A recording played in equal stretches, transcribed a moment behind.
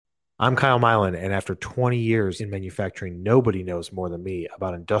I'm Kyle Mylan, and after 20 years in manufacturing, nobody knows more than me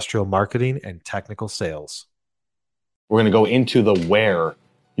about industrial marketing and technical sales. We're going to go into the where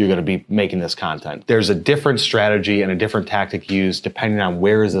you're going to be making this content. There's a different strategy and a different tactic used depending on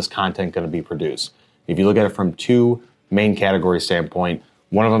where is this content going to be produced. If you look at it from two main category standpoint,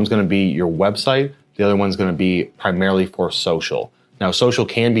 one of them is going to be your website. The other one's going to be primarily for social. Now, social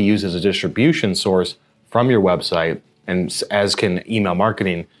can be used as a distribution source from your website, and as can email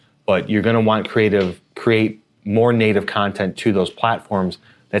marketing, but you're going to want create more native content to those platforms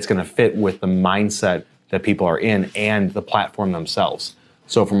that's going to fit with the mindset that people are in and the platform themselves.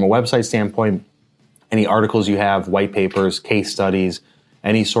 So from a website standpoint, any articles you have, white papers, case studies,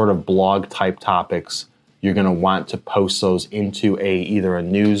 any sort of blog type topics, you're going to want to post those into either a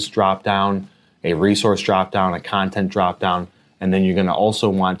news dropdown, a resource dropdown, a content dropdown, and then you're going to also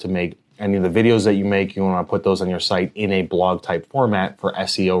want to make any of the videos that you make, you want to put those on your site in a blog type format for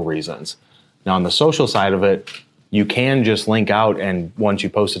SEO reasons. Now on the social side of it, you can just link out and once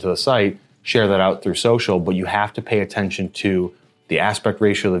you post it to the site, share that out through social, but you have to pay attention to the aspect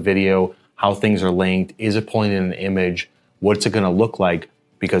ratio of the video, how things are linked, is it pulling in an image, what's it going to look like,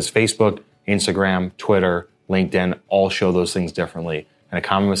 because Facebook, Instagram, Twitter, LinkedIn all show those things differently. And a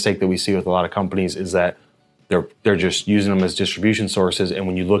common mistake that we see with a lot of companies is that they're just using them as distribution sources, and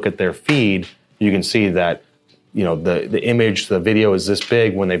when you look at their feed, you can see that the image, the video is this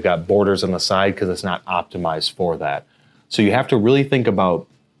big when they've got borders on the side because it's not optimized for that. So you have to really think about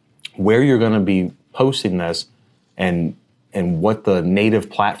where you're going to be posting this and what the native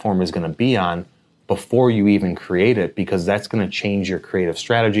platform is going to be on before you even create it, because that's going to change your creative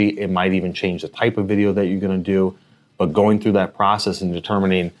strategy. It might even change the type of video that you're going to do. But going through that process and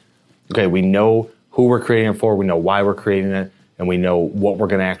determining, okay, we know who we're creating it for, we know why we're creating it, and we know what we're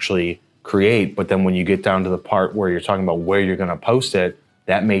going to actually create. But then when you get down to the part where you're talking about where you're going to post it,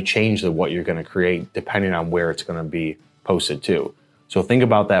 that may change what you're going to create depending on where it's going to be posted to. So think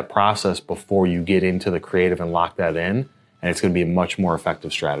about that process before you get into the creative and lock that in, and it's going to be a much more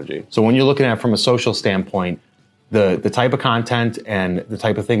effective strategy. So when you're looking at it from a social standpoint, the type of content and the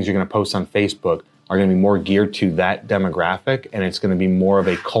type of things you're going to post on Facebook are going to be more geared to that demographic, and it's going to be more of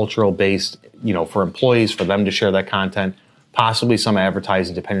a cultural based, for employees, for them to share that content, possibly some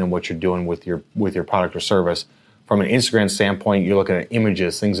advertising depending on what you're doing with your product or service. From an Instagram standpoint, you're looking at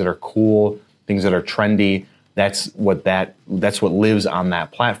images, things that are cool, things that are trendy. That's what lives on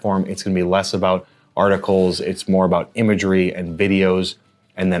that platform. It's going to be less about articles. It's more about imagery and videos.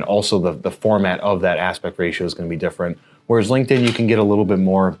 And then also the format of that aspect ratio is going to be different. Whereas LinkedIn, you can get a little bit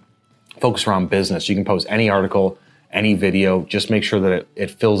more focused around business. You can post any article, any video, just make sure that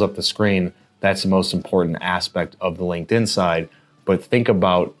it fills up the screen. That's the most important aspect of the LinkedIn side. But think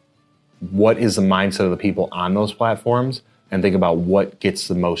about what is the mindset of the people on those platforms, and think about what gets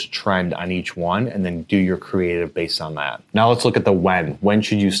the most trend on each one, and then do your creative based on that. Now let's look at the when. When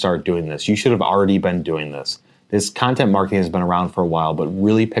should you start doing this? You should have already been doing this. This content marketing has been around for a while, but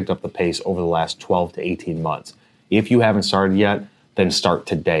really picked up the pace over the last 12 to 18 months. If you haven't started yet, then start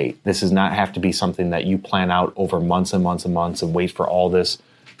today. This does not have to be something that you plan out over months and months and months and wait for all this,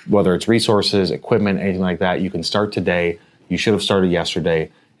 whether it's resources, equipment, anything like that. You can start today. You should have started yesterday,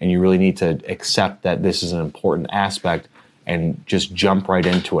 and you really need to accept that this is an important aspect and just jump right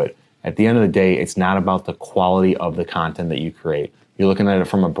into it. At the end of the day, it's not about the quality of the content that you create. You're looking at it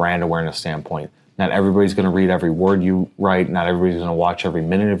from a brand awareness standpoint. Not everybody's going to read every word you write. Not everybody's going to watch every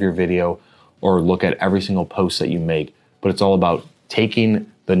minute of your video or look at every single post that you make. But it's all about taking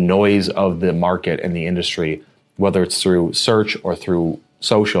the noise of the market and the industry, whether it's through search or through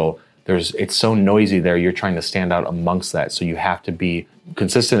social. It's so noisy there, you're trying to stand out amongst that. So you have to be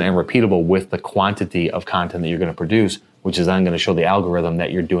consistent and repeatable with the quantity of content that you're going to produce, which is then going to show the algorithm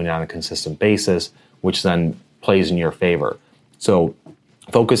that you're doing it on a consistent basis, which then plays in your favor. So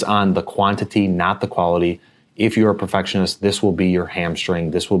focus on the quantity, not the quality. If you're a perfectionist, this will be your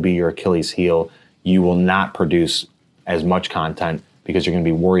hamstring. This will be your Achilles heel. You will not produce as much content because you're going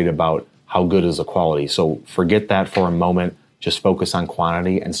to be worried about how good is the quality. So forget that for a moment. Just focus on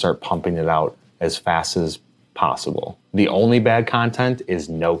quantity and start pumping it out as fast as possible. The only bad content is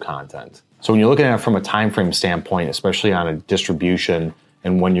no content. So when you're looking at it from a time frame standpoint, especially on a distribution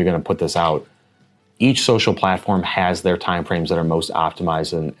and when you're going to put this out, each social platform has their time frames that are most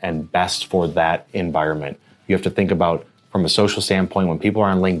optimized and best for that environment. You have to think about, from a social standpoint, when people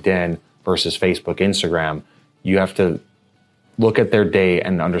are on LinkedIn versus Facebook, Instagram, you have to look at their day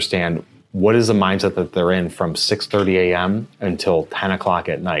and understand what is the mindset that they're in from 6:30 a.m. until 10 o'clock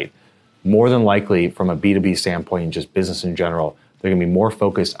at night. More than likely, from a B2B standpoint and just business in general, they're going to be more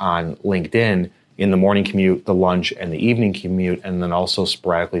focused on LinkedIn in the morning commute, the lunch, and the evening commute, and then also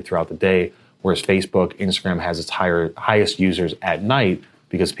sporadically throughout the day. Whereas Facebook, Instagram has its highest users at night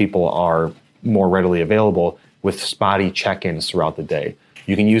because people are more readily available with spotty check-ins throughout the day.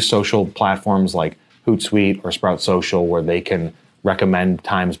 You can use social platforms like Hootsuite or Sprout Social where they can recommend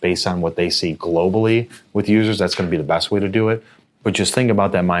times based on what they see globally with users. That's going to be the best way to do it. But just think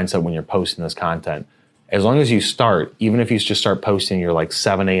about that mindset when you're posting this content. As long as you start, even if you just start posting your like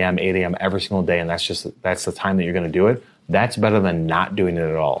 7 a.m., 8 a.m. every single day, and that's the time that you're going to do it, that's better than not doing it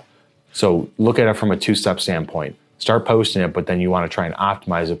at all. So look at it from a two-step standpoint. Start posting it, but then you want to try and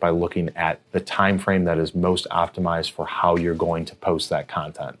optimize it by looking at the time frame that is most optimized for how you're going to post that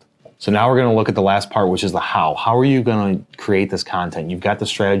content. So now we're going to look at the last part, which is the how. How are you going to create this content? You've got the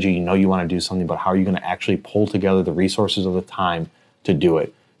strategy, you know you want to do something, but how are you going to actually pull together the resources of the time to do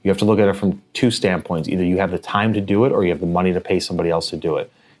it? You have to look at it from two standpoints. Either you have the time to do it or you have the money to pay somebody else to do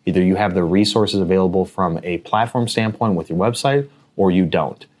it. Either you have the resources available from a platform standpoint with your website or you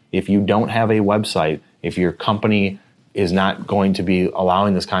don't. If you don't have a website, if your company is not going to be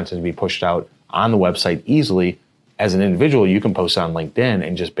allowing this content to be pushed out on the website easily, as an individual, you can post on LinkedIn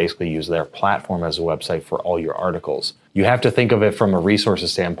and just basically use their platform as a website for all your articles. You have to think of it from a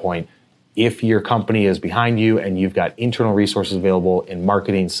resources standpoint. If your company is behind you and you've got internal resources available in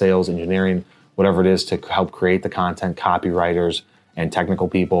marketing, sales, engineering, whatever it is to help create the content, copywriters and technical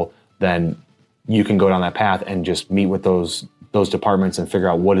people, then you can go down that path and just meet with those departments and figure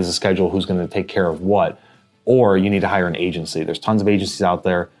out what is the schedule, who's going to take care of what. Or you need to hire an agency. There's tons of agencies out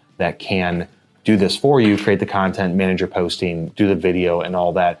there that can do this for you, create the content, manage your posting, do the video and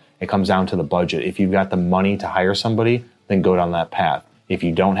all that. It comes down to the budget. If you've got the money to hire somebody, then go down that path. If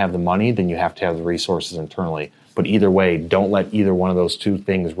you don't have the money, then you have to have the resources internally. But either way, don't let either one of those two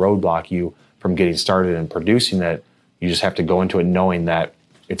things roadblock you from getting started and producing it. You just have to go into it knowing that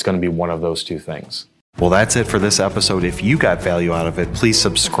it's going to be one of those two things. Well, that's it for this episode. If you got value out of it, please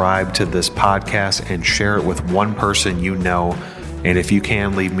subscribe to this podcast and share it with one person you know. And if you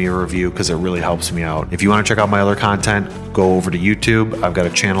can, leave me a review because it really helps me out. If you want to check out my other content, go over to YouTube. I've got a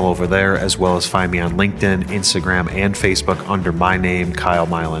channel over there, as well as find me on LinkedIn, Instagram, and Facebook under my name, Kyle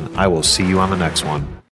Milan. I will see you on the next one.